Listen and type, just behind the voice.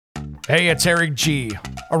Hey, it's Eric G.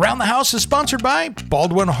 Around the House is sponsored by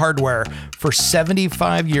Baldwin Hardware. For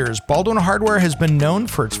 75 years, Baldwin Hardware has been known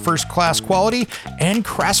for its first-class quality and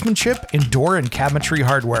craftsmanship in door and cabinetry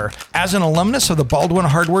hardware. As an alumnus of the Baldwin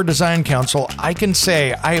Hardware Design Council, I can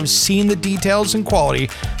say I have seen the details and quality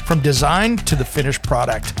from design to the finished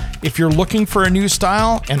product. If you're looking for a new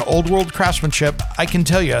style and old-world craftsmanship, I can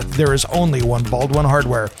tell you there is only one Baldwin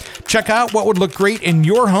Hardware. Check out what would look great in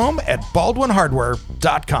your home at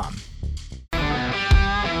baldwinhardware.com.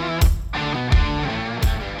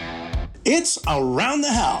 It's Around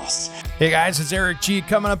the House. Hey guys, it's Eric G.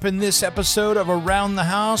 Coming up in this episode of Around the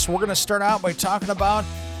House, we're going to start out by talking about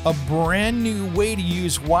a brand new way to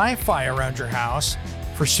use Wi-Fi around your house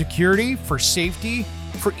for security, for safety,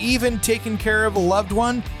 for even taking care of a loved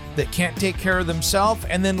one that can't take care of themselves.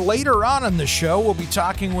 And then later on in the show, we'll be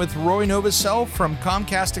talking with Roy Novosel from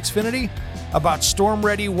Comcast Xfinity about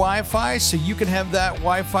storm-ready Wi-Fi so you can have that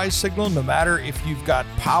Wi-Fi signal no matter if you've got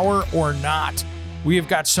power or not. We have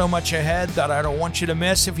got so much ahead that I don't want you to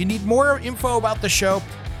miss. If you need more info about the show,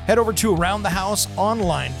 head over to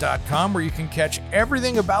AroundTheHouseOnline.com where you can catch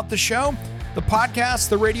everything about the show, the podcast,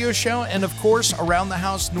 the radio show, and of course, Around the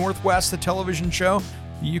House Northwest, the television show.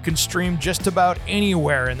 You can stream just about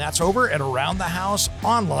anywhere, and that's over at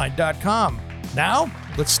AroundTheHouseOnline.com. Now,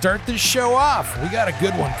 let's start this show off. We got a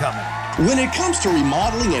good one coming. When it comes to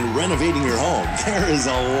remodeling and renovating your home, there is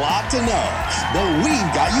a lot to know, but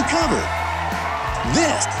we've got you covered.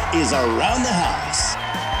 This is Around the House.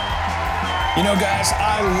 You know, guys,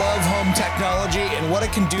 I love home technology and what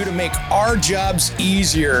it can do to make our jobs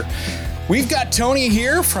easier. We've got Tony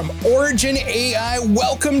here from Origin AI.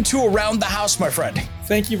 Welcome to Around the House, my friend.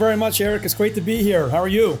 Thank you very much, Eric. It's great to be here. How are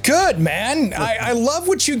you? Good, man. I love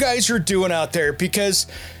what you guys are doing out there because,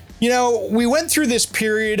 you know, we went through this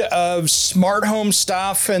period of smart home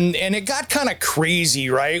stuff and it got kind of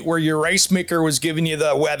crazy, right? Where your rice maker was giving you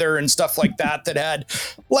the weather and stuff like that had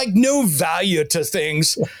like no value to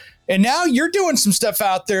things. And now you're doing some stuff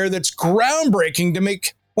out there that's groundbreaking to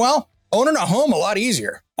make, well, owning a home a lot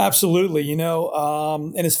easier. Absolutely. You know,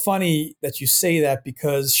 and it's funny that you say that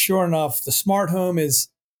because sure enough, the smart home is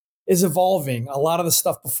evolving. A lot of the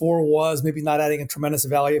stuff before was maybe not adding a tremendous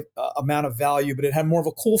amount of value, but it had more of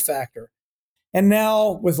a cool factor. And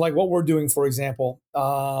now with like what we're doing, for example,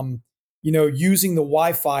 using the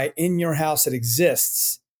Wi-Fi in your house that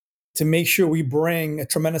exists to make sure we bring a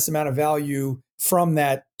tremendous amount of value from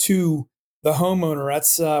that to the homeowner.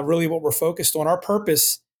 That's really what we're focused on. Our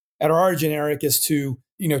purpose at Origin, Eric, is to,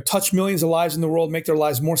 touch millions of lives in the world, make their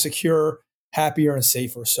lives more secure, happier, and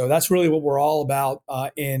safer. So that's really what we're all about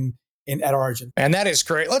at Origin. And that is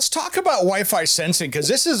great. Let's talk about Wi-Fi sensing, because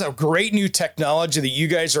this is a great new technology that you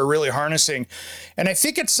guys are really harnessing. And I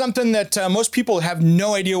think it's something that most people have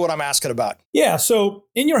no idea what I'm asking about. Yeah. So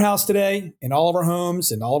in your house today, in all of our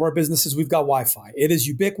homes, in all of our businesses, we've got Wi-Fi. It is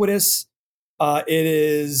ubiquitous. It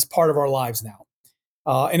is part of our lives now.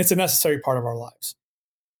 And it's a necessary part of our lives.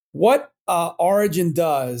 What Origin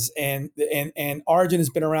does, and Origin has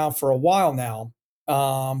been around for a while now,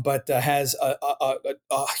 but has a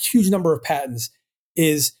huge number of patents,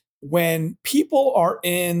 is when people are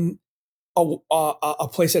in a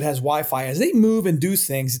place that has Wi-Fi, as they move and do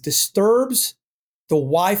things, it disturbs the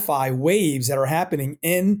Wi-Fi waves that are happening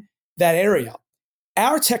in that area.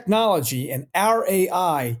 Our technology and our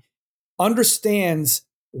AI understands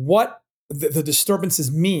what the disturbances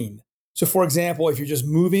mean. So, for example, if you're just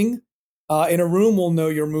moving in a room, we'll know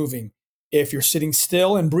you're moving. If you're sitting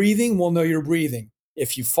still and breathing, we'll know you're breathing.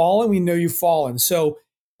 If you've fallen, we know you've fallen. So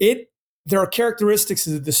there are characteristics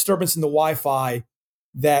of the disturbance in the Wi-Fi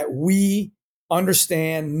that we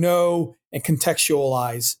understand, know, and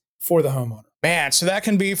contextualize for the homeowner. Man, so that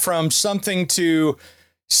can be from something to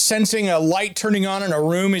sensing a light turning on in a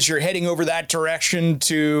room as you're heading over that direction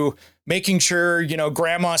to making sure,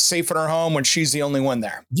 grandma's safe in her home when she's the only one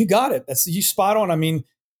there. You got it. You spot on. I mean,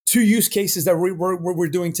 2 use cases that we're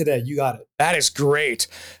doing today. You got it. That is great.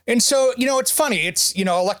 And so, it's funny. It's,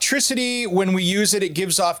 electricity, when we use it, it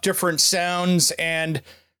gives off different sounds, and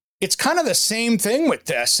it's kind of the same thing with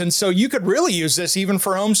this. And so you could really use this even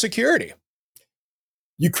for home security.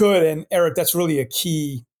 You could. And Eric, that's really a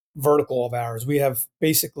key vertical of ours. We have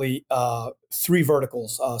basically 3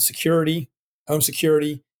 verticals: security, home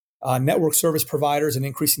security, network service providers and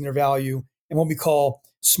increasing their value, and what we call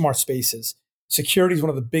smart spaces. Security is one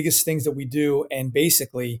of the biggest things that we do. And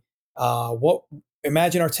basically,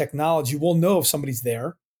 imagine our technology. We'll know if somebody's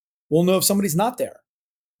there. We'll know if somebody's not there.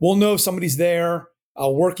 We'll know if somebody's there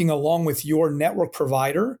working along with your network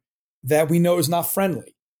provider that we know is not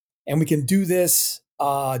friendly. And we can do this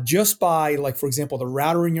just by, like, for example, the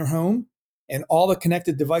router in your home and all the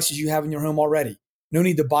connected devices you have in your home already. No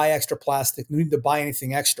need to buy extra plastic, no need to buy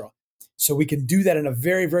anything extra. So we can do that in a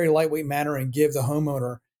very, very lightweight manner and give the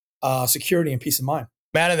homeowner security and peace of mind.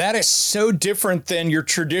 Man, and that is so different than your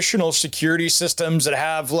traditional security systems that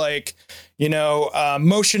have motion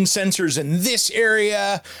sensors in this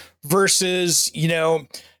area versus,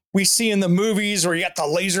 we see in the movies where you got the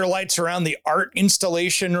laser lights around the art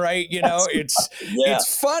installation, right?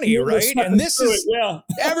 It's funny, right? And this is,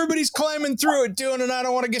 everybody's climbing through it doing, and I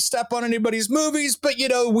don't want to step on anybody's movies, but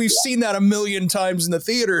we've seen that a million times in the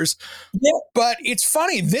theaters. Yeah. But it's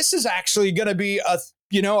funny. This is actually going to be a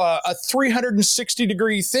 360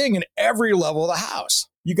 degree thing in every level of the house.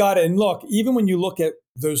 You got it. And look, even when you look at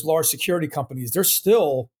those large security companies, there's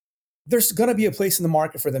going to be a place in the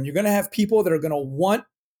market for them. You're going to have people that are going to want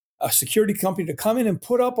a security company to come in and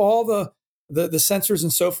put up all the sensors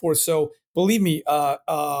and so forth. So believe me,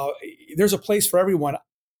 there's a place for everyone.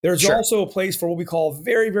 There's also a place for what we call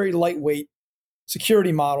very, very lightweight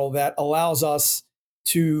security model that allows us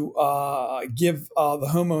to give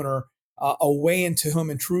the homeowner a way into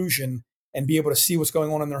home intrusion and be able to see what's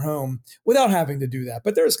going on in their home without having to do that.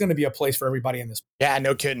 But there's going to be a place for everybody in this. Yeah,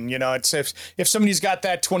 no kidding. It's if somebody's got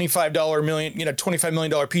that $25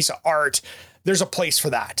 million piece of art, there's a place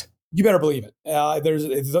for that. You better believe it. There's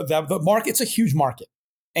the market's a huge market,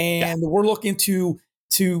 and we're looking to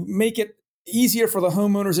make it easier for the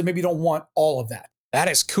homeowners that maybe don't want all of that. That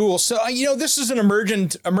is cool. So, this is an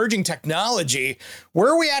emerging technology.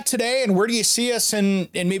 Where are we at today, and where do you see us in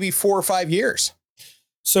maybe 4 or 5 years?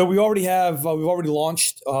 So we've already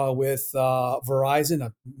launched with Verizon,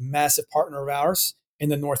 a massive partner of ours in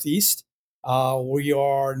the Northeast. We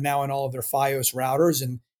are now in all of their Fios routers,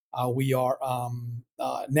 and we are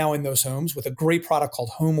now in those homes with a great product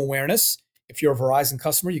called Home Awareness. If you're a Verizon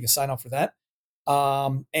customer, you can sign up for that.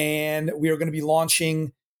 And we are going to be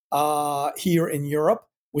launching here in Europe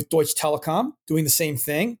with Deutsche Telekom, doing the same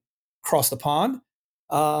thing across the pond.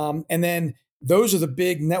 And then those are the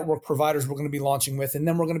big network providers we're going to be launching with. And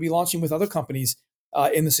then we're going to be launching with other companies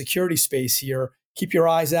in the security space here. Keep your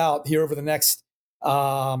eyes out here over the next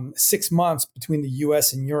 6 months between the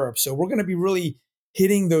US and Europe. So we're going to be really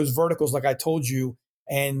hitting those verticals like I told you.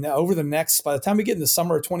 And by the time we get in the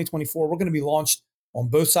summer of 2024, we're going to be launched on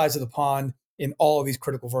both sides of the pond in all of these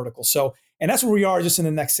critical verticals. So, and that's where we are just in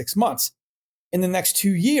the next 6 months. In the next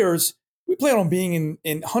 2 years, we plan on being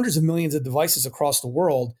in hundreds of millions of devices across the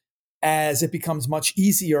world as it becomes much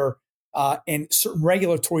easier and certain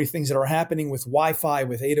regulatory things that are happening with Wi-Fi,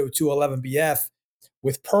 with 802.11bf,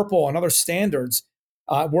 with Purple and other standards,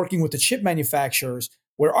 working with the chip manufacturers,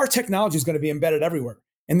 where our technology is going to be embedded everywhere.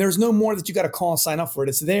 And there's no more that you got to call and sign up for it.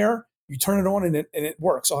 It's there, you turn it on, and it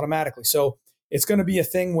works automatically. So it's going to be a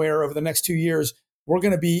thing where over the next 2 years, we're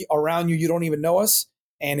going to be around you. You don't even know us.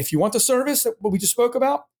 And if you want the service that what we just spoke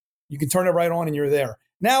about, you can turn it right on and you're there.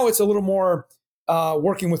 Now it's a little more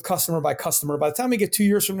working with customer by customer. By the time we get 2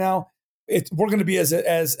 years from now, we're going to be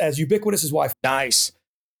as ubiquitous as Wi-Fi. Nice.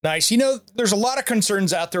 There's a lot of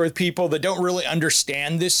concerns out there with people that don't really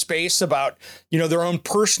understand this space about, their own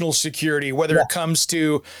personal security, whether it comes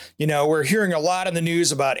to, we're hearing a lot in the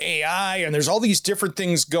news about AI and there's all these different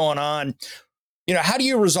things going on. How do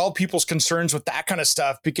you resolve people's concerns with that kind of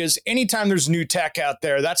stuff? Because anytime there's new tech out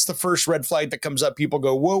there, that's the first red flag that comes up. People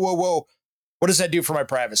go, whoa, whoa, whoa. What does that do for my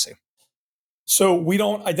privacy? So we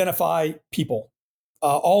don't identify people.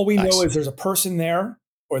 All we know is there's a person there,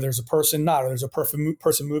 or there's a person not, or there's a person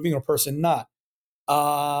moving or person not.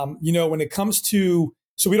 When it comes to,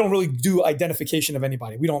 so we don't really do identification of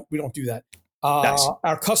anybody. We don't do that.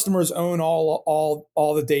 Our customers own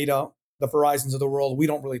all the data, the Verizons of the world. We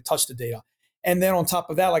don't really touch the data. And then on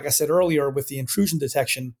top of that, like I said earlier, with the intrusion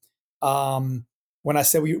detection, when I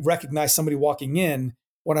said we recognize somebody walking in,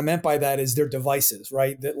 what I meant by that is their devices,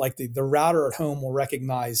 right? That like the router at home will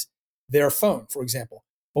recognize their phone, for example.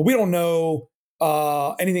 But we don't know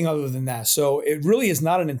anything other than that. So it really is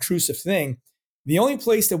not an intrusive thing. The only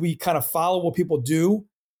place that we kind of follow what people do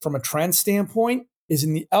from a trend standpoint is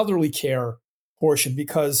in the elderly care portion,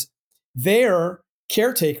 because they're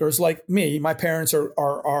caretakers like me. My parents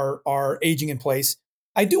are aging in place.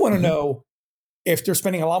 I do want to know if they're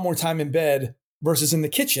spending a lot more time in bed versus in the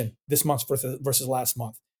kitchen this month versus last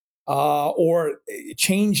month, or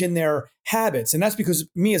change in their habits. And that's because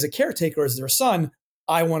me as a caretaker, as their son,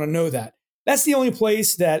 I want to know that. That's the only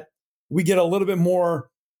place that we get a little bit more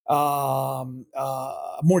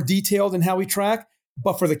detailed in how we track.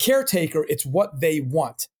 But for the caretaker, it's what they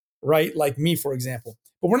want, right? Like me, for example.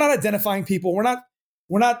 But we're not identifying people. We're not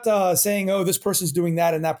saying, oh, this person's doing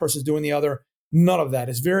that and that person's doing the other. None of that.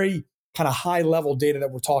 It's very kind of high level data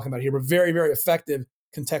that we're talking about here, but very, very effective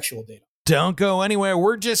contextual data. Don't go anywhere.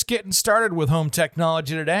 We're just getting started with home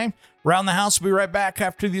technology today. Around the House will be right back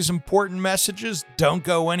after these important messages. Don't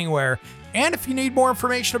go anywhere. And if you need more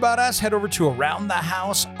information about us, head over to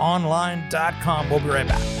AroundTheHouseOnline.com. We'll be right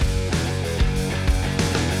back.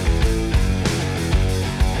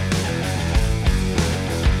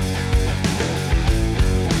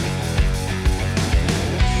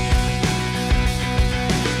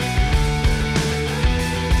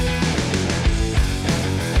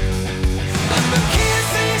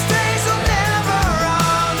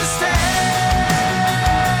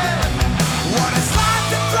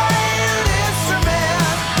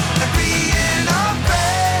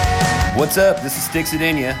 What's up? This is Sticks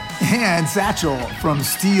Adenia. And Satchel from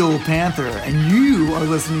Steel Panther. And you are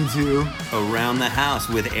listening to Around the House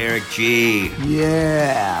with Eric G.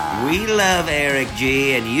 Yeah. We love Eric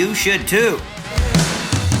G, and you should too.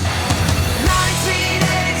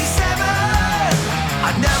 1987,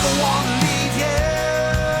 I never want to leave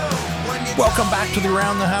you. Welcome back to the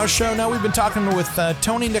Around the House show. Now, we've been talking with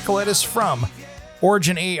Tony Nicoletis from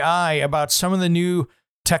Origin AI about some of the new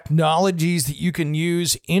technologies that you can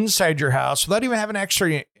use inside your house without even having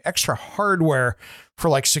extra hardware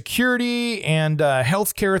for like security and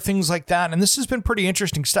healthcare, things like that. And this has been pretty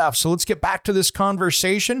interesting stuff. So let's get back to this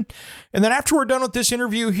conversation. And then after we're done with this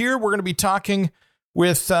interview here, we're going to be talking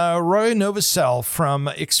with Roy Novosel from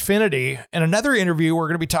Xfinity. And another interview, we're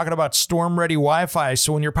going to be talking about storm-ready Wi-Fi.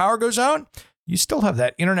 So when your power goes out, you still have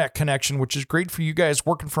that internet connection, which is great for you guys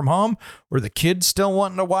working from home or the kids still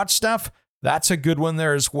wanting to watch stuff. That's a good one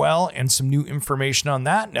there as well, and some new information on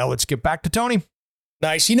that. Now let's get back to Tony.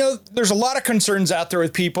 Nice. You know, there's a lot of concerns out there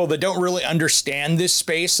with people that don't really understand this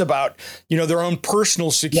space about, their own personal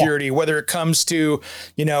security, whether it comes to,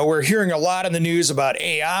 we're hearing a lot in the news about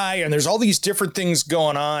AI, and there's all these different things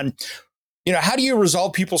going on. How do you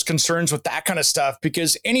resolve people's concerns with that kind of stuff?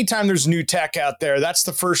 Because anytime there's new tech out there, that's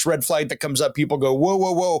the first red flag that comes up. People go, whoa,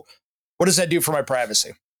 whoa, whoa. What does that do for my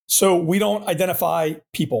privacy? So we don't identify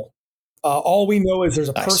people. All we know is there's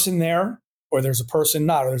a person there, or there's a person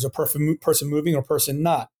not, or there's a person moving or person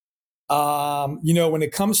not. When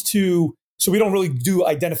it comes to, so we don't really do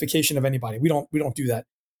identification of anybody. We don't do that.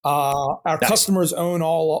 Our customers own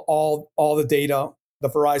all the data, the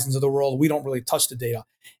Verizons of the world. We don't really touch the data.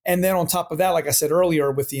 And then on top of that, like I said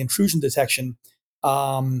earlier, with the intrusion detection,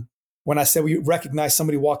 when I said we recognize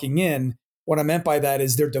somebody walking in, what I meant by that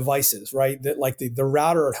is their devices, right? That like the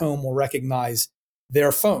router at home will recognize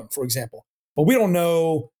their phone, for example. But we don't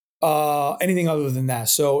know anything other than that.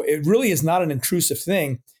 So it really is not an intrusive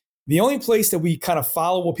thing. The only place that we kind of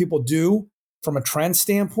follow what people do from a trend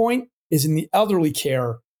standpoint is in the elderly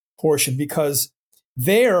care portion, because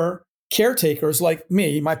they're caretakers like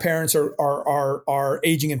me. My parents are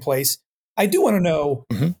aging in place. I do want to know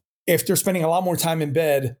if they're spending a lot more time in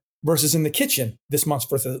bed versus in the kitchen this month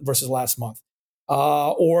versus last month.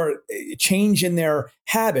 Or change in their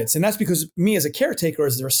habits. And that's because me as a caretaker,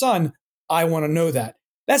 as their son, I want to know that.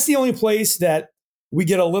 That's the only place that we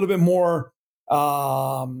get a little bit more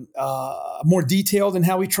detailed in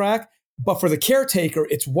how we track. But for the caretaker,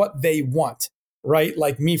 it's what they want, right?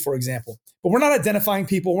 Like me, for example. But we're not identifying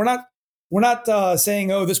people. We're not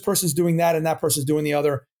saying, oh, this person's doing that and that person's doing the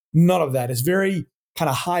other. None of that. It's very kind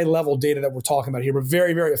of high level data that we're talking about here, but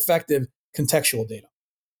very, very effective contextual data.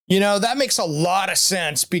 That makes a lot of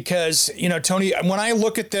sense because, Tony, when I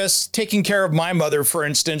look at this, taking care of my mother, for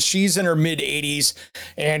instance, she's in her mid 80s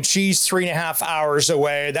and she's 3.5 hours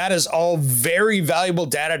away. That is all very valuable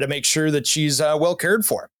data to make sure that she's well cared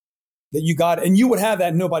for. That you got, and you would have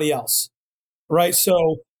that, nobody else. Right.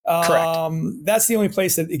 So that's the only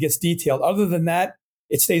place that it gets detailed. Other than that,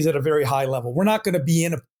 it stays at a very high level. We're not going to be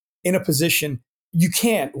in a position. You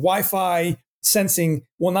can't. Wi-Fi sensing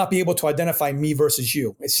will not be able to identify me versus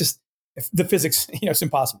you. It's just the physics, it's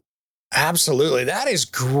impossible. Absolutely. That is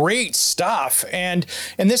great stuff. And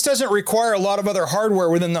this doesn't require a lot of other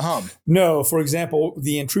hardware within the home. No, for example,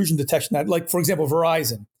 the intrusion detection, like for example,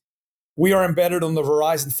 Verizon, we are embedded on the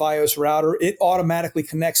Verizon Fios router. It automatically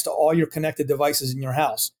connects to all your connected devices in your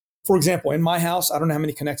house. For example, in my house, I don't know how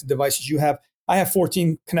many connected devices you have. I have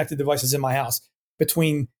 14 connected devices in my house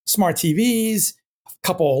between smart TVs, a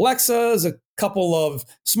couple Alexas, a couple of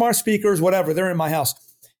smart speakers, whatever, they're in my house.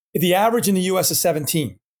 The average in the US is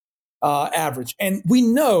 17 average. And we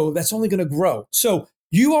know that's only going to grow. So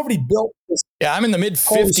you already built this. Yeah, I'm in the mid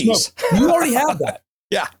 50s. You already have that.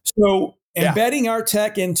 Yeah. So embedding our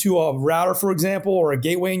tech into a router, for example, or a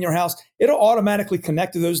gateway in your house, it'll automatically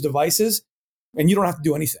connect to those devices and you don't have to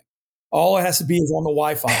do anything. All it has to be is on the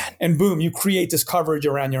Wi-Fi and boom, you create this coverage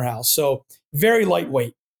around your house. So very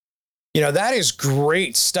lightweight. That is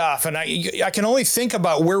great stuff. And I can only think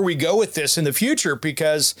about where we go with this in the future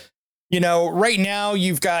because, right now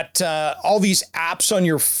you've got all these apps on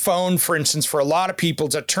your phone, for instance, for a lot of people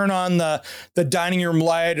to turn on the dining room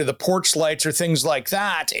light or the porch lights or things like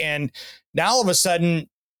that. And now all of a sudden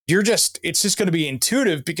it's just going to be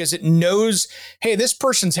intuitive because it knows, hey, this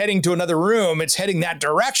person's heading to another room. It's heading that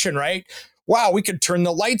direction, right? Wow, we could turn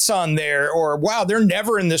the lights on there, or wow, they're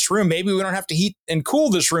never in this room. Maybe we don't have to heat and cool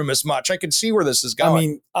this room as much. I can see where this is going. I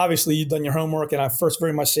mean, obviously you've done your homework, and I first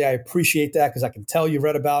very much say I appreciate that because I can tell you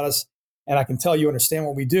read about us and I can tell you understand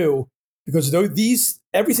what we do, because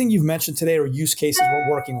everything you've mentioned today are use cases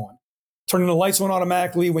we're working on. Turning the lights on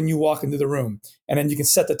automatically when you walk into the room, and then you can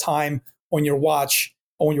set the time on your watch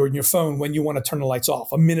or on your phone when you want to turn the lights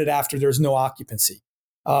off, a minute after there's no occupancy.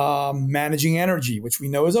 Managing energy, which we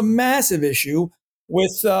know is a massive issue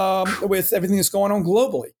with everything that's going on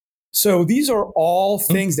globally. So these are all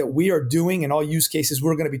things that we are doing and all use cases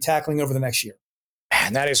we're going to be tackling over the next year.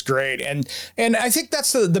 Man, that is great. And I think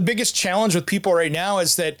that's the biggest challenge with people right now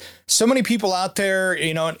is that so many people out there,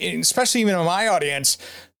 especially even in my audience,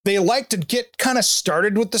 they like to get kind of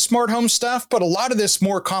started with the smart home stuff, but a lot of this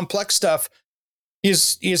more complex stuff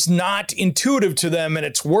is not intuitive to them and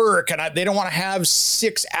it's work. And they don't want to have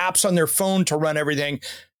 6 apps on their phone to run everything.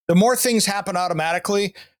 The more things happen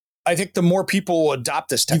automatically, I think the more people will adopt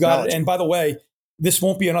this technology. You got it. And by the way, this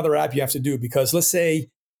won't be another app you have to do, because let's say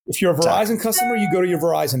if you're a Verizon customer, you go to your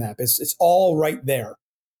Verizon app. It's all right there.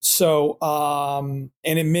 So,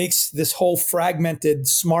 and it makes this whole fragmented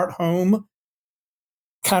smart home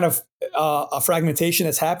kind of a fragmentation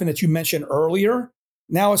that's happened that you mentioned earlier.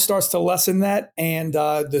 Now it starts to lessen that, and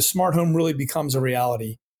the smart home really becomes a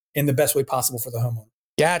reality in the best way possible for the homeowner.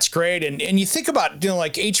 Yeah, it's great. And you think about,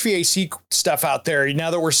 like HVAC stuff out there,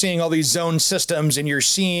 now that we're seeing all these zone systems and you're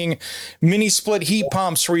seeing mini split heat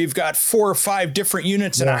pumps where you've got 4 or 5 different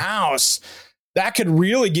units in a house, that could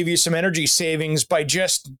really give you some energy savings by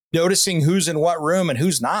just noticing who's in what room and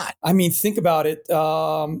who's not. I mean, think about it.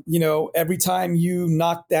 Every time you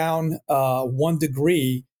knock down 1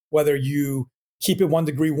 degree, whether you keep it 1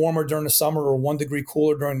 degree warmer during the summer or 1 degree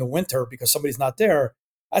cooler during the winter because somebody's not there,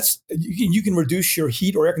 you can reduce your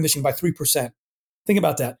heat or air conditioning by 3%. Think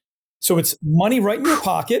about that. So it's money right in your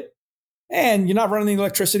pocket, and you're not running the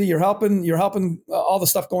electricity. You're helping all the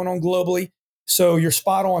stuff going on globally. So you're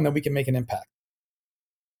spot on that we can make an impact.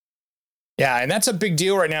 Yeah, and that's a big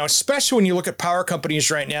deal right now, especially when you look at power companies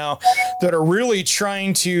right now that are really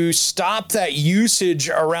trying to stop that usage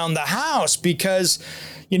around the house because,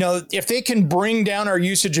 if they can bring down our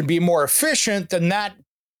usage and be more efficient, then that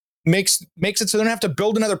makes it so they don't have to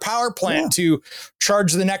build another power plant to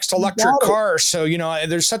charge the next electric car. So,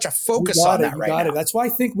 there's such a focus on that right now. That's why I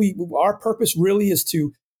think our purpose really is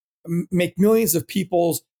to make millions of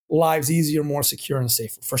people's lives easier, more secure, and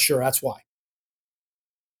safer. For sure. That's why.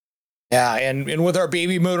 Yeah, and with our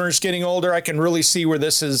baby boomers getting older, I can really see where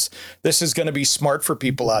this is going to be smart for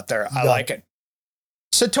people out there. I like it.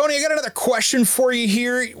 So, Tony, I got another question for you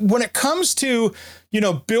here. When it comes to,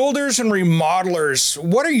 builders and remodelers,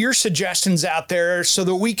 what are your suggestions out there so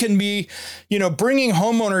that we can be, bringing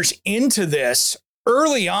homeowners into this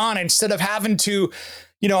early on instead of having to,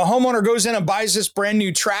 a homeowner goes in and buys this brand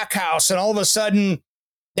new track house and all of a sudden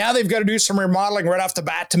now they've got to do some remodeling right off the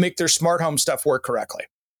bat to make their smart home stuff work correctly.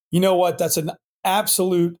 You know what? That's an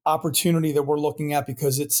absolute opportunity that we're looking at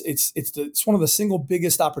because it's one of the single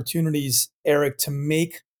biggest opportunities, Eric, to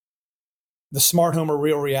make the smart home a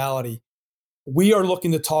real reality. We are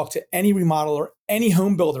looking to talk to any remodeler, any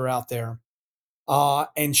home builder out there,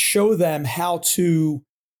 and show them how to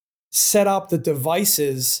set up the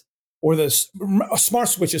devices or the smart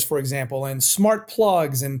switches, for example, and smart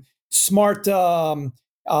plugs and smart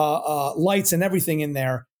lights and everything in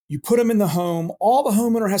there. You put them in the home. All the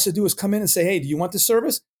homeowner has to do is come in and say, hey, do you want this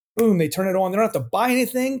service? Boom, they turn it on. They don't have to buy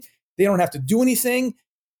anything. They don't have to do anything.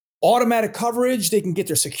 Automatic coverage. They can get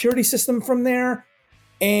their security system from there.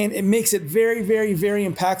 And it makes it very, very, very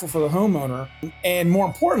impactful for the homeowner. And more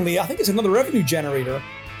importantly, I think it's another revenue generator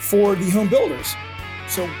for the home builders.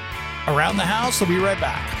 So Around the House, we'll be right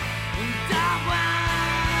back.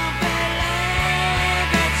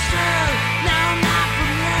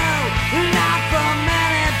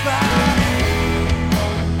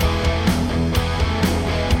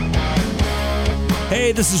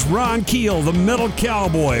 Hey, this is Ron Keel, the Metal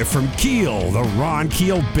Cowboy from Keel, the Ron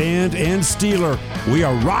Keel Band and Steeler. We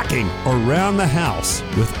are rocking Around the House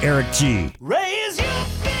with Eric G.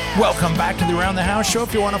 Welcome back to the Around the House show.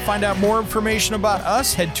 If you want to find out more information about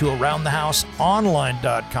us, head to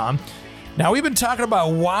AroundTheHouseOnline.com. Now, we've been talking about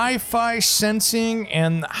Wi-Fi sensing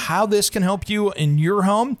and how this can help you in your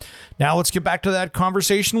home. Now, let's get back to that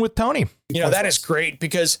conversation with Tony. That is great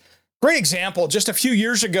because great example. Just a few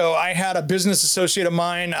years ago, I had a business associate of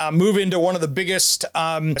mine move into one of the biggest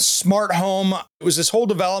smart home. It was this whole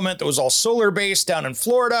development that was all solar based down in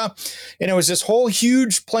Florida. And it was this whole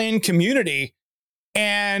huge planned community.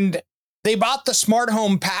 And they bought the smart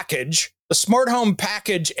home package. The smart home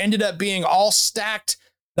package ended up being all stacked,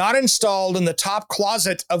 not installed in the top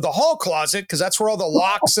closet of the hall closet, because that's where all the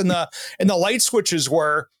locks and the light switches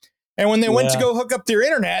were. And when they went to go hook up their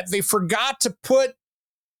internet, they forgot to put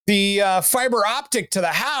the fiber optic to the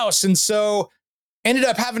house. And so ended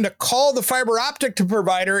up having to call the fiber optic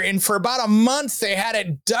provider. And for about a month, they had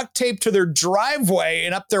it duct taped to their driveway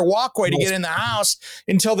and up their walkway to get in the house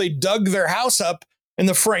until they dug their house up in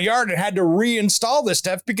the front yard and had to reinstall this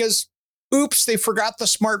stuff because, oops, they forgot the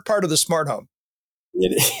smart part of the smart home.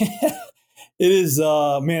 It is,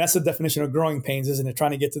 man, that's the definition of growing pains, isn't it?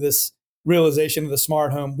 Trying to get to this realization of the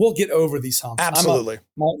smart home. We'll get over these humps. Absolutely.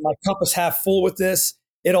 My cup is half full with this.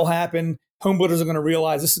 It'll happen. Home builders are going to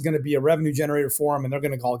realize this is going to be a revenue generator for them, and they're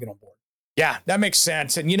going to all get on board. Yeah, that makes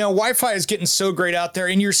sense. And, Wi-Fi is getting so great out there,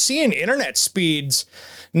 and you're seeing internet speeds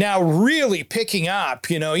now really picking up.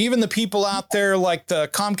 Even the people out there like the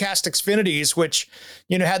Comcast Xfinities, which,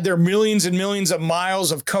 had their millions and millions of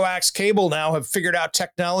miles of coax cable now, have figured out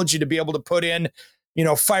technology to be able to put in,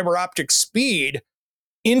 fiber optic speed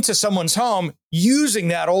into someone's home using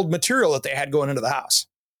that old material that they had going into the house.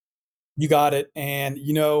 You got it. And,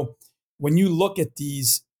 when you look at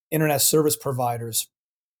these internet service providers,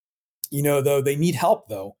 though they need help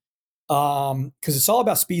though, because it's all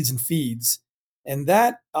about speeds and feeds. And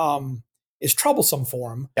that is troublesome for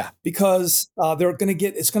them because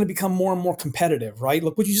it's going to become more and more competitive, right?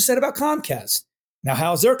 Look what you just said about Comcast. Now,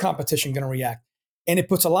 how's their competition going to react? And it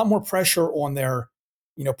puts a lot more pressure on their,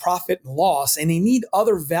 profit and loss, and they need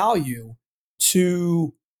other value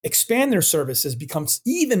to expand their services, becomes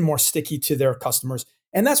even more sticky to their customers.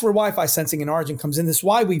 And that's where Wi-Fi sensing and Origin comes in. This is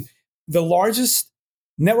why the largest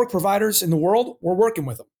network providers in the world, we're working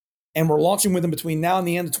with them. And we're launching with them between now and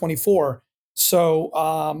the end of 24. So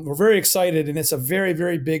we're very excited. And it's a very,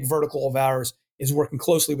 very big vertical of ours, is working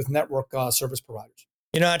closely with network service providers.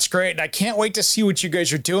 That's great. And I can't wait to see what you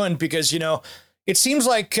guys are doing because, it seems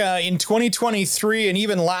like in 2023 and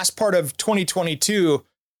even last part of 2022,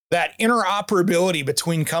 that interoperability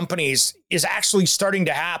between companies is actually starting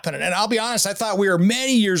to happen. And I'll be honest, I thought we were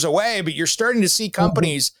many years away, but you're starting to see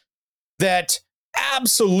companies that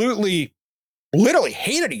absolutely, literally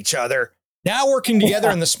hated each other now working together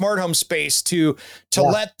in the smart home space to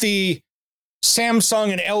let the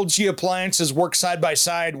Samsung and LG appliances work side by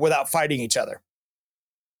side without fighting each other.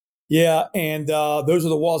 Yeah, and those are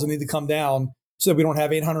the walls that need to come down so that we don't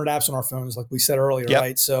have 800 apps on our phones, like we said earlier,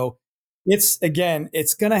 right? So it's going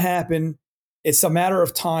to happen. It's a matter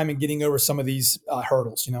of time and getting over some of these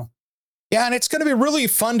hurdles, Yeah, and it's going to be really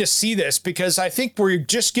fun to see this because I think we're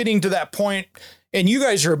just getting to that point, and you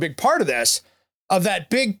guys are a big part of this, of that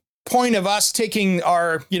big point of us taking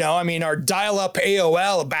our, our dial-up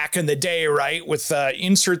AOL back in the day, right? With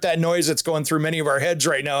insert that noise that's going through many of our heads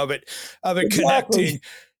right now of it connecting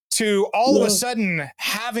to all of a sudden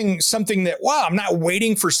having something that, wow, I'm not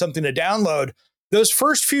waiting for something to download. Those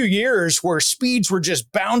first few years where speeds were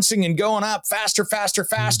just bouncing and going up faster.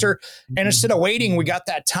 And instead of waiting, we got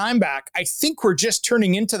that time back. I think we're just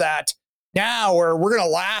turning into that now where we're going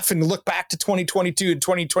to laugh and look back to 2022 and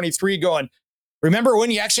 2023 going, remember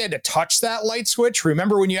when you actually had to touch that light switch?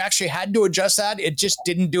 Remember when you actually had to adjust that? It just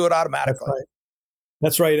didn't do it automatically.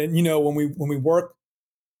 That's right. And, when we work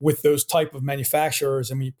with those type of manufacturers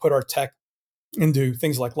and we put our tech into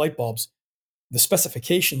things like light bulbs, the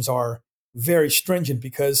specifications are very stringent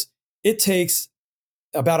because it takes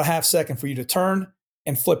about a half second for you to turn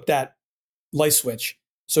and flip that light switch.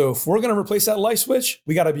 So if we're going to replace that light switch,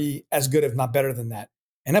 we got to be as good, if not better than that.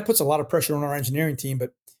 And that puts a lot of pressure on our engineering team,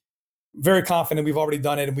 but very confident we've already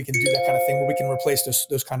done it and we can do that kind of thing where we can replace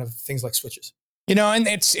those kind of things like switches. And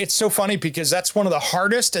it's so funny because that's one of the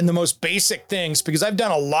hardest and the most basic things, because I've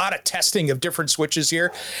done a lot of testing of different switches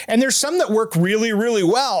here, and there's some that work really, really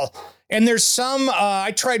well. And there's some,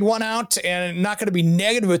 I tried one out, and I'm not going to be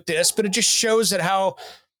negative with this, but it just shows that how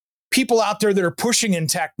people out there that are pushing in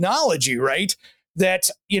technology, right? That,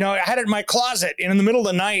 I had it in my closet, and in the middle of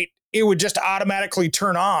the night, it would just automatically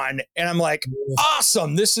turn on. And I'm like,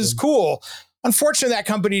 awesome, this is cool. Unfortunately, that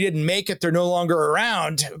company didn't make it. They're no longer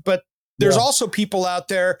around. But there's also people out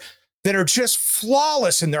there that are just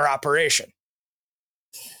flawless in their operation.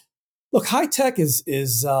 Look, high tech is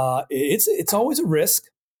it's always a risk.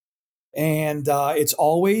 And it's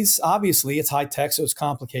always, obviously, it's high tech, so it's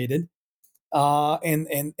complicated.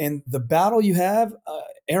 And the battle you have,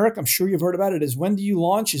 Eric, I'm sure you've heard about it, is when do you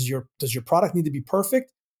launch? Does your product need to be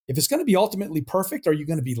perfect? If it's going to be ultimately perfect, are you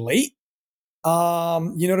going to be late? You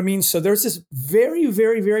know what I mean? So there's this very,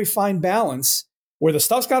 very, very fine balance where the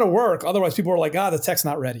stuff's got to work. Otherwise, people are like, the tech's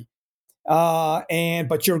not ready.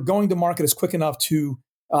 But you're going to market as quick enough to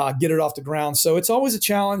get it off the ground. So it's always a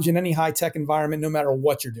challenge in any high tech environment, no matter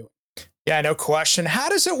what you're doing. Yeah, no question. How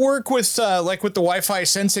does it work with like with the Wi-Fi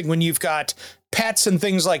sensing when you've got pets and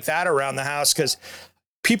things like that around the house? Because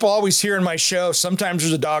people always hear in my show, sometimes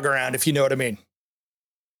there's a dog around, if you know what I mean.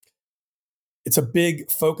 It's a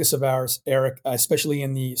big focus of ours, Eric, especially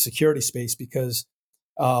in the security space, because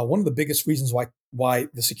one of the biggest reasons why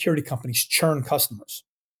the security companies churn customers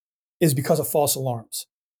is because of false alarms.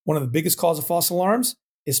 One of the biggest cause of false alarms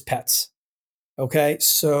is pets. Okay,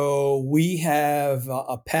 so we have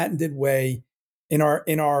a patented way in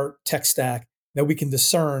our tech stack that we can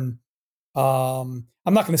discern. I'm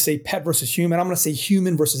not going to say pet versus human. I'm going to say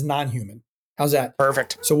human versus non-human. How's that?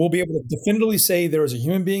 Perfect. So we'll be able to definitively say there is a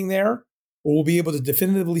human being there, or we'll be able to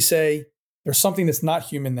definitively say there's something that's not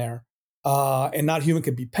human there. And not human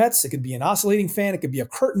could be pets. It could be an oscillating fan. It could be a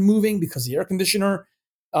curtain moving because the air conditioner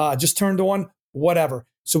just turned on. Whatever.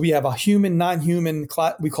 So we have a human, non-human,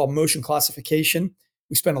 we call motion classification.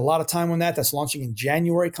 We spend a lot of time on that. That's launching in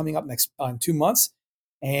January, coming up next in 2 months,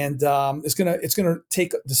 and it's gonna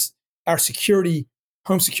take our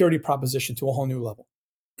home security proposition to a whole new level.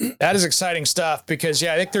 That is exciting stuff because,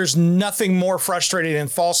 I think there's nothing more frustrating than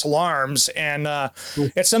false alarms. And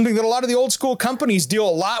it's something that a lot of the old school companies deal a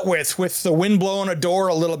lot with the wind blowing a door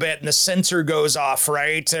a little bit and the sensor goes off,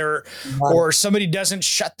 right? Or somebody doesn't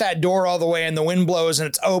shut that door all the way and the wind blows and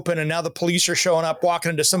it's open and now the police are showing up, walking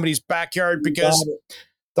into somebody's backyard because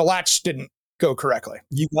the latch didn't go correctly.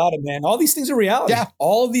 You got it, man. All these things are reality. Yeah.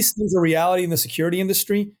 All of these things are reality in the security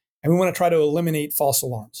industry, and we want to try to eliminate false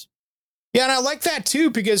alarms. Yeah, and I like that too,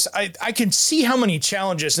 because I can see how many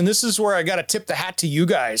challenges, and this is where I got to tip the hat to you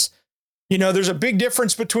guys. There's a big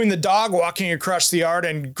difference between the dog walking across the yard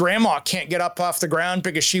and grandma can't get up off the ground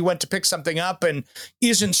because she went to pick something up and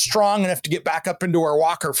isn't strong enough to get back up into her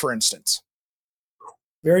walker, for instance.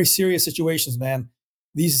 Very serious situations, man.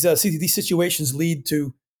 These situations lead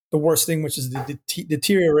to the worst thing, which is the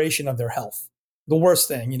deterioration of their health. The worst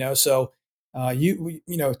thing, So,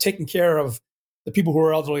 taking care of the people who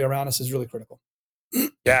are elderly around us is really critical.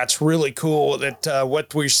 Yeah, it's really cool that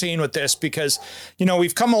what we're seeing with this because,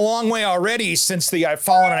 we've come a long way already since the I've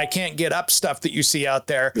fallen and I can't get up stuff that you see out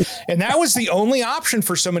there. And that was the only option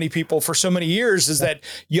for so many people for so many years is that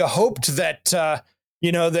you hoped that,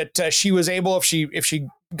 she was able, if she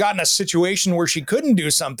got in a situation where she couldn't do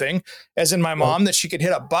something, as in my mom, that she could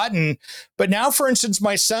hit a button. But now, for instance,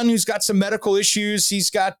 my son, who's got some medical issues, he's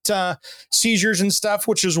got seizures and stuff,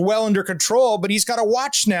 which is well under control, but he's got a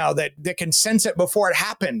watch now that can sense it before it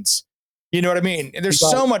happens. You know what I mean? There's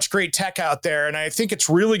so much great tech out there, and I think it's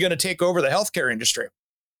really going to take over the healthcare industry.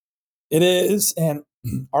 It is, and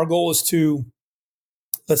our goal is to,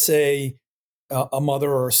 let's say, a mother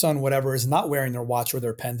or a son, whatever, is not wearing their watch or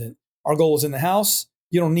their pendant. Our goal is in the house.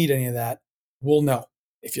 You don't need any of that. We'll know.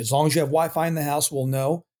 As long as you have Wi-Fi in the house, we'll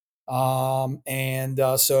know.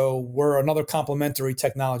 So we're another complementary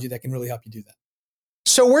technology that can really help you do that.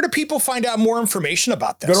 So where do people find out more information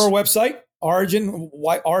about this? Go to our website,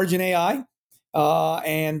 Origin AI,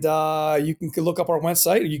 and you can look up our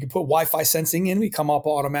website. Or you can put Wi-Fi sensing in. We come up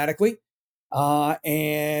automatically.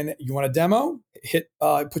 And you want a demo?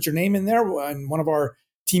 Put your name in there, and one of our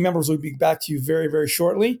team members will be back to you very, very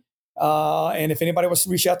shortly. And if anybody wants to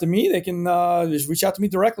reach out to me, they can just reach out to me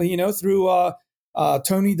directly, through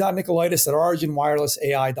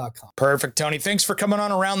Tony.Nicolaitis@originwirelessai.com. Perfect, Tony. Thanks for coming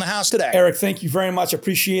on Around the House today. Eric, thank you very much.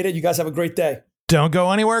 Appreciate it. You guys have a great day. Don't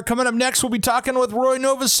go anywhere. Coming up next, we'll be talking with Roy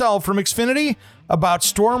Novosel from Xfinity about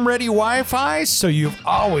storm-ready Wi-Fi, so you've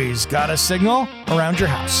always got a signal around your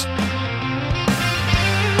house.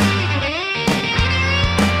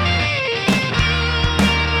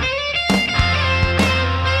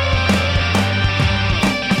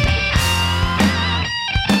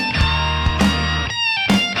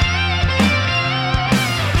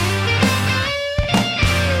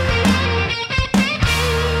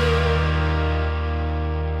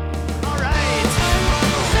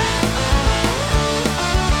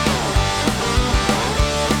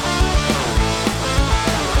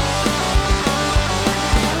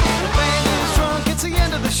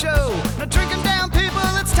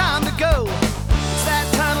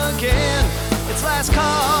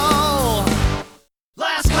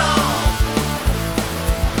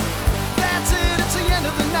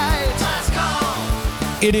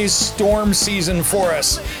 It is storm season for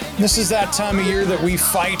us. This is that time of year that we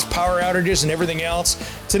fight power outages and everything else.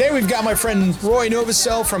 Today we've got my friend Roy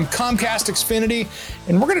Novosel from Comcast Xfinity,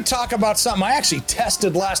 and we're going to talk about something I actually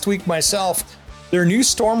tested last week myself, their new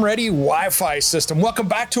storm-ready Wi-Fi system. Welcome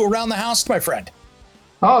back to Around the House, my friend.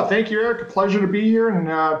 Oh, thank you, Eric. A pleasure to be here, and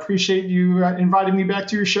appreciate you inviting me back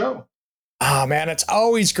to your show. Oh, man, it's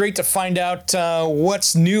always great to find out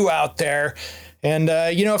what's new out there. And,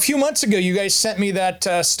 a few months ago, you guys sent me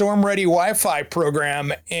that storm-ready Wi-Fi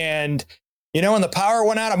program. And, when the power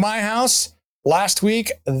went out of my house last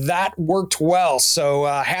week, that worked well. So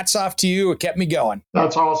hats off to you. It kept me going.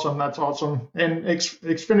 That's awesome. That's awesome. And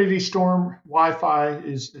Xfinity Storm Wi-Fi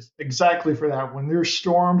is exactly for that. When there's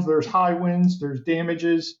storms, there's high winds, there's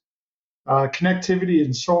damages. Connectivity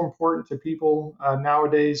is so important to people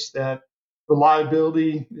nowadays that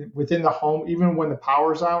reliability within the home, even when the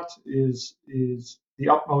power's out, is the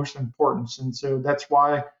utmost importance. And so that's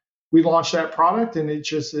why we launched that product. And it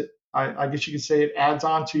just, I guess you could say, it adds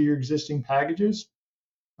on to your existing packages.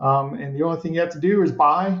 And the only thing you have to do is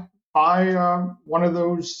buy one of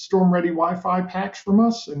those storm-ready Wi-Fi packs from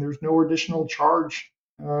us, and there's no additional charge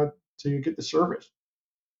to get the service.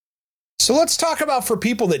 So let's talk about, for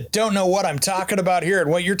people that don't know what I'm talking about here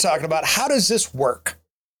and what you're talking about, how does this work?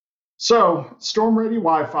 So storm-ready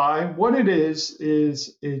Wi-Fi, what it is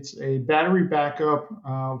it's a battery backup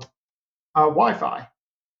Wi-Fi.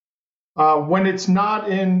 When it's not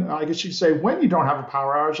in, I guess you could say, when you don't have a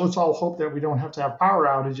power outage, let's all hope that we don't have to have power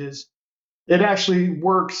outages. It actually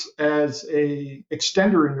works as a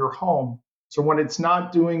extender in your home. So when it's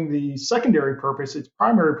not doing the secondary purpose, its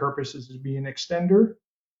primary purpose is to be an extender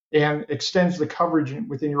and extends the coverage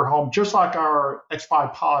within your home, just like our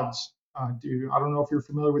X5 pods do. I don't know if you're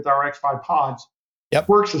familiar with our X5 pods. Yep.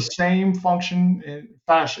 Works the same function and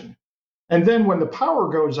fashion. And then when the power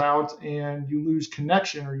goes out and you lose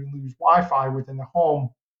connection or you lose Wi-Fi within the home,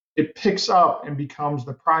 it picks up and becomes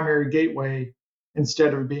the primary gateway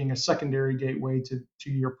instead of being a secondary gateway to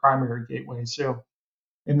your primary gateway. So,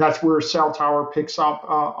 and that's where a cell tower picks up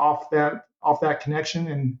off that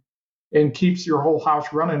connection and keeps your whole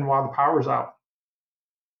house running while the power's out.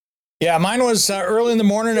 Yeah, mine was early in the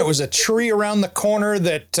morning. It was a tree around the corner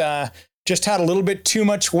that just had a little bit too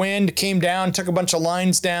much wind, came down, took a bunch of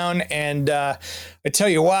lines down. And I tell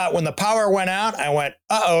you what, when the power went out, I went,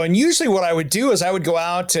 uh-oh. And usually what I would do is I would go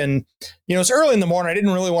out and, it's early in the morning. I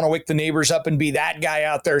didn't really want to wake the neighbors up and be that guy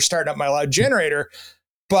out there starting up my loud generator.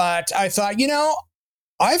 But I thought,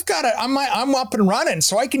 I've got it. I'm up and running,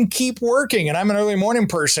 so I can keep working, and I'm an early morning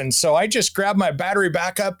person. So I just grabbed my battery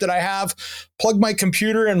backup that I have, plugged my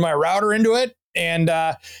computer and my router into it, and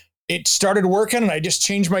it started working. And I just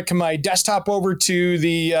changed my desktop over to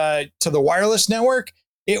the wireless network.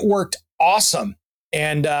 It worked awesome,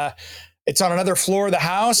 and it's on another floor of the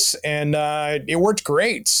house, and it worked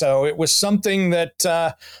great. So it was something that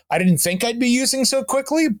I didn't think I'd be using so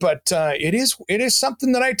quickly, but it is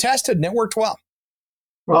something that I tested, and it worked well.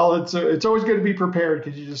 Well, it's always good to be prepared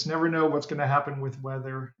because you just never know what's going to happen with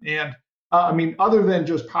weather. And other than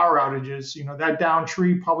just power outages, that down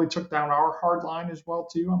tree probably took down our hard line as well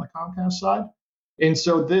too on the Comcast side. And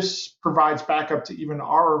so this provides backup to even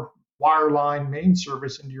our wireline main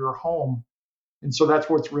service into your home. And so that's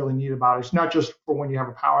what's really neat about it. It's not just for when you have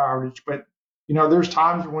a power outage, but there's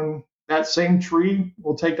times when that same tree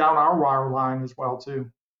will take down our wire line as well too.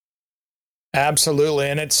 Absolutely.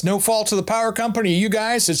 And it's no fault of the power company, you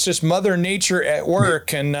guys. It's just Mother Nature at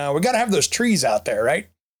work. And we got to have those trees out there, right?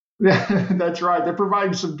 Yeah, that's right. They're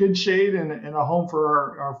providing some good shade and a home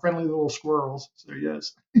for our friendly little squirrels. So,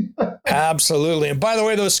 yes. Absolutely. And by the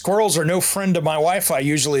way, those squirrels are no friend to my Wi-Fi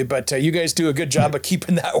usually, but you guys do a good job of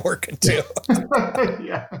keeping that working too.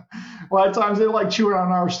 Yeah. Well, at times they like chewing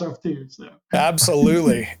on our stuff too. So.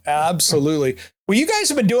 Absolutely. Absolutely. Well, you guys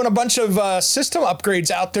have been doing a bunch of system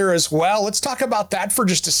upgrades out there as well. Let's talk about that for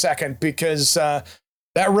just a second, because that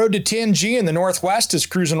road to 10G in the Northwest is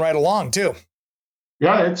cruising right along too.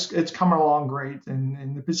 Yeah, it's coming along great. And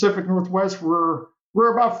in the Pacific Northwest, we're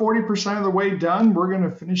about 40% of the way done. We're going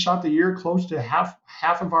to finish out the year close to half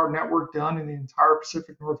of our network done in the entire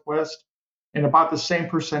Pacific Northwest, and about the same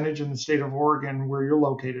percentage in the state of Oregon, where you're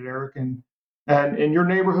located, Eric. And your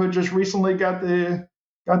neighborhood just recently got the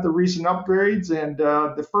recent upgrades, and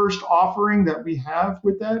the first offering that we have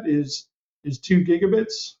with that is 2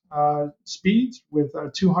 gigabits speeds with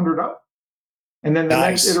 200 up. And then the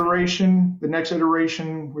next iteration,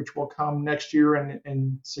 which will come next year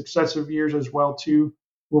and successive years as well too,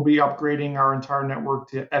 we'll be upgrading our entire network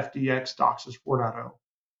to FDX DOCSIS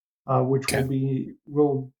 4.0, which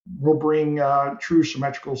will bring true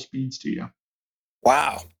symmetrical speeds to you.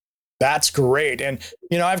 Wow. That's great. And,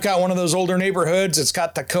 I've got one of those older neighborhoods. It's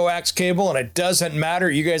got the coax cable, and it doesn't matter.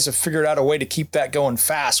 You guys have figured out a way to keep that going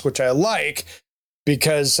fast, which I like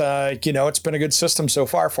because, it's been a good system so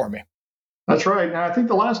far for me. That's right. Now, I think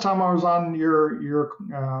the last time I was on your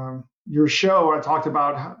show, I talked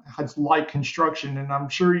about how it's light construction, and I'm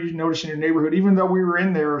sure you noticed in your neighborhood, even though we were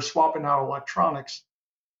in there swapping out electronics,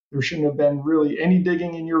 there shouldn't have been really any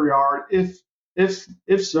digging in your yard. If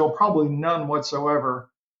so, probably none whatsoever.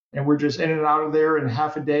 And we're just in and out of there in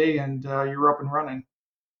half a day, and you're up and running.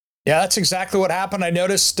 Yeah, that's exactly what happened. I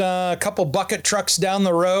noticed a couple bucket trucks down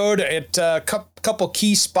the road at a couple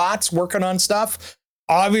key spots working on stuff,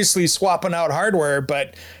 obviously swapping out hardware,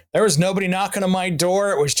 but there was nobody knocking on my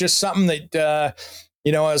door. It was just something that,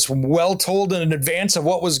 I was well told in advance of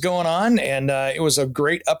what was going on, and it was a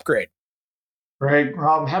great upgrade. Right.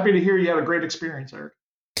 Well, I'm happy to hear you had a great experience, Eric.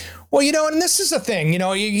 Well, and this is the thing,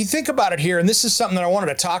 you think about it here, and this is something that I wanted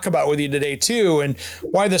to talk about with you today too, and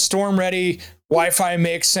why the Storm Ready Wi-Fi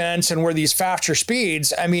makes sense and where these faster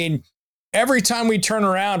speeds. I mean, every time we turn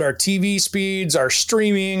around, our TV speeds, our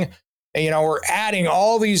streaming, we're adding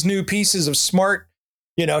all these new pieces of smart,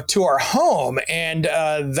 to our home, and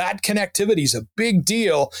that connectivity is a big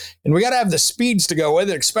deal, and we got to have the speeds to go with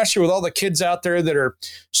it, especially with all the kids out there that are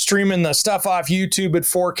streaming the stuff off YouTube at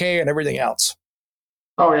 4K and everything else.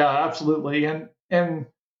 Oh yeah, absolutely. And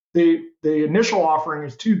the initial offering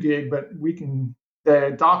is 2 gig, but the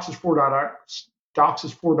DOCSIS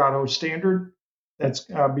 4.0 standard that's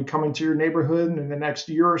be coming to your neighborhood in the next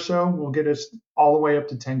year or so will get us all the way up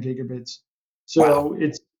to 10 gigabits. So wow.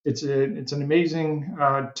 It's an amazing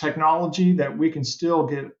technology that we can still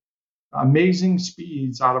get amazing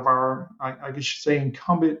speeds out of our, I guess you say,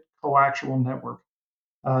 incumbent coaxial network.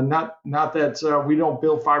 Not that we don't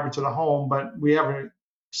build fiber to the home, but we have an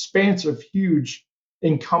expansive, huge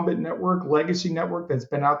incumbent network, legacy network that's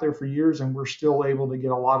been out there for years, and we're still able to get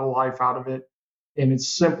a lot of life out of it. And it's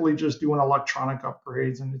simply just doing electronic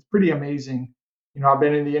upgrades, and it's pretty amazing. I've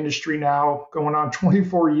been in the industry now going on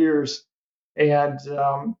 24 years, and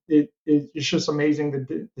it's just amazing that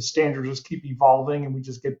the standards just keep evolving, and we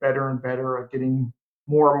just get better and better at getting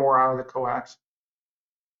more and more out of the coax.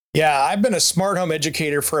 Yeah, I've been a smart home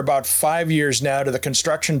educator for about 5 years now to the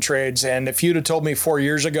construction trades. And if you'd have told me 4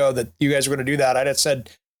 years ago that you guys were going to do that, I'd have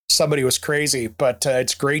said somebody was crazy. But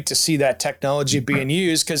it's great to see that technology being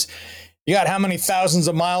used because you got how many thousands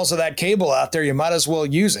of miles of that cable out there? You might as well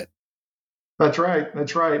use it. That's right.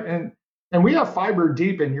 That's right. And we have fiber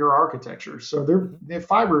deep in your architecture. So the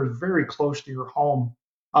fiber is very close to your home.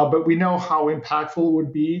 But we know how impactful it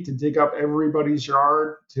would be to dig up everybody's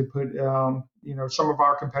yard to put, some of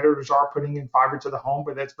our competitors are putting in fiber to the home,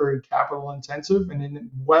 but that's very capital intensive. And in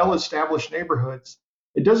well-established neighborhoods,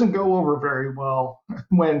 it doesn't go over very well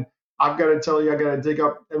when I've got to tell you, I got to dig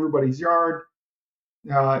up everybody's yard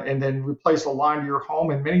and then replace a line to your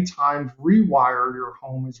home, and many times rewire your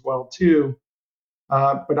home as well too.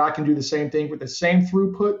 But I can do the same thing with the same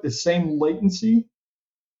throughput, the same latency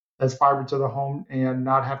as fiber to the home, and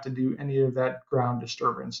not have to do any of that ground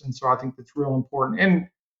disturbance. And so I think that's real important. And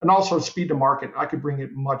also speed to market. I could bring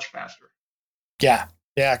it much faster. Yeah,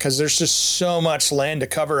 because there's just so much land to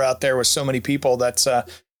cover out there with so many people. That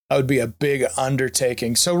would be a big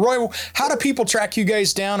undertaking. So Roy, how do people track you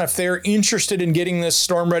guys down if they're interested in getting this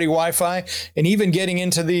Storm Ready Wi-Fi and even getting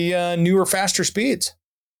into the newer, faster speeds?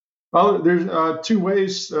 Well, there's 2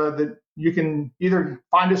 ways that you can either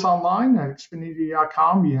find us online at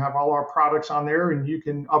Xfinity.com. You have all our products on there, and you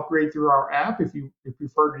can upgrade through our app if you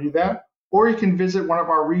prefer to do that. Or you can visit one of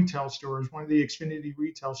our retail stores, one of the Xfinity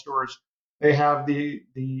retail stores. They have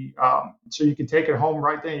so you can take it home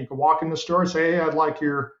right then. You can walk in the store and say, hey, I'd like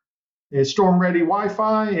your Storm Ready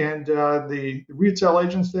Wi-Fi, and the retail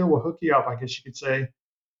agents there will hook you up, I guess you could say.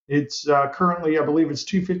 It's currently, I believe it's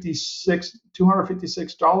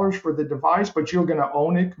 $256 for the device, but you're going to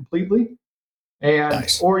own it completely. And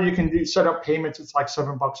nice. Or you can set up payments. It's like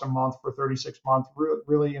 $7 a month for 36 months.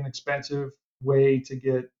 Really inexpensive way to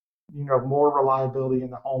get more reliability in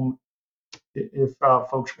the home if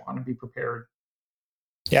folks want to be prepared.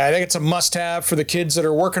 Yeah, I think it's a must-have for the kids that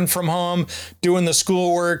are working from home, doing the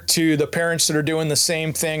schoolwork, to the parents that are doing the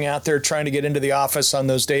same thing out there trying to get into the office on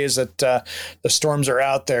those days that the storms are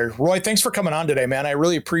out there. Roy, thanks for coming on today, man. I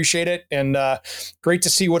really appreciate it, and great to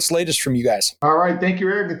see what's latest from you guys. All right. Thank you,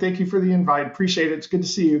 Eric, and thank you for the invite. Appreciate it. It's good to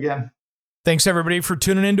see you again. Thanks, everybody, for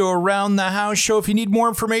tuning in to Around the House show. If you need more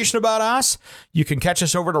information about us, you can catch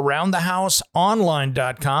us over at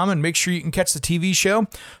AroundTheHouseOnline.com, and make sure you can catch the TV show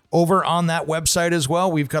over on that website as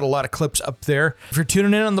well. We've got a lot of clips up there. If you're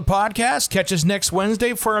tuning in on the podcast, catch us next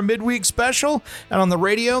Wednesday for our midweek special. And on the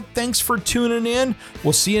radio, thanks for tuning in.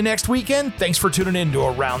 We'll see you next weekend. Thanks for tuning in to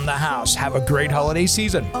Around the House. Have a great holiday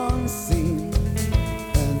season. Unseen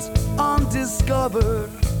and undiscovered,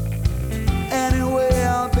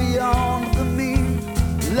 anywhere beyond the mean.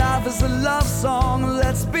 Life is a love song,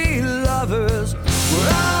 let's be lovers.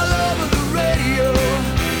 We're all over the radio.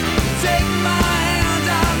 Take my hand,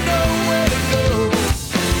 I know where to go.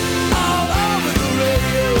 All over the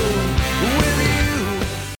radio with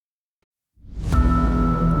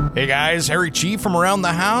you. Hey guys, Eric G from Around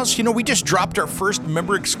the House. You know, we just dropped our first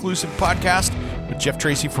member-exclusive podcast with Jeff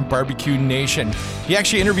Tracy from Barbecue Nation. He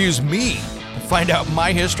actually interviews me to find out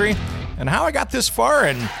my history and how I got this far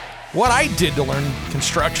and what I did to learn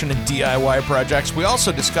construction and DIY projects. We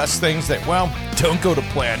also discuss things that, well, don't go to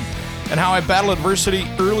plan, and how I battled adversity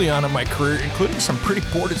early on in my career, including some pretty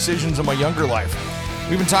poor decisions in my younger life.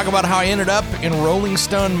 We even talk about how I ended up in Rolling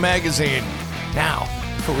Stone magazine. Now,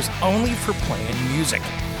 if it was only for playing music.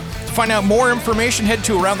 To find out more information, head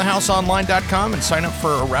to AroundTheHouseOnline.com and sign up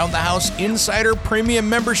for Around the House Insider Premium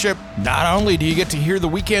membership. Not only do you get to hear the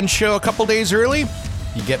weekend show a couple days early,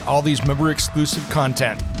 you get all these member-exclusive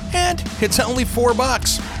content. And it's only $4.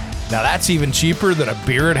 Now that's even cheaper than a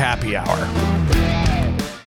beer at happy hour.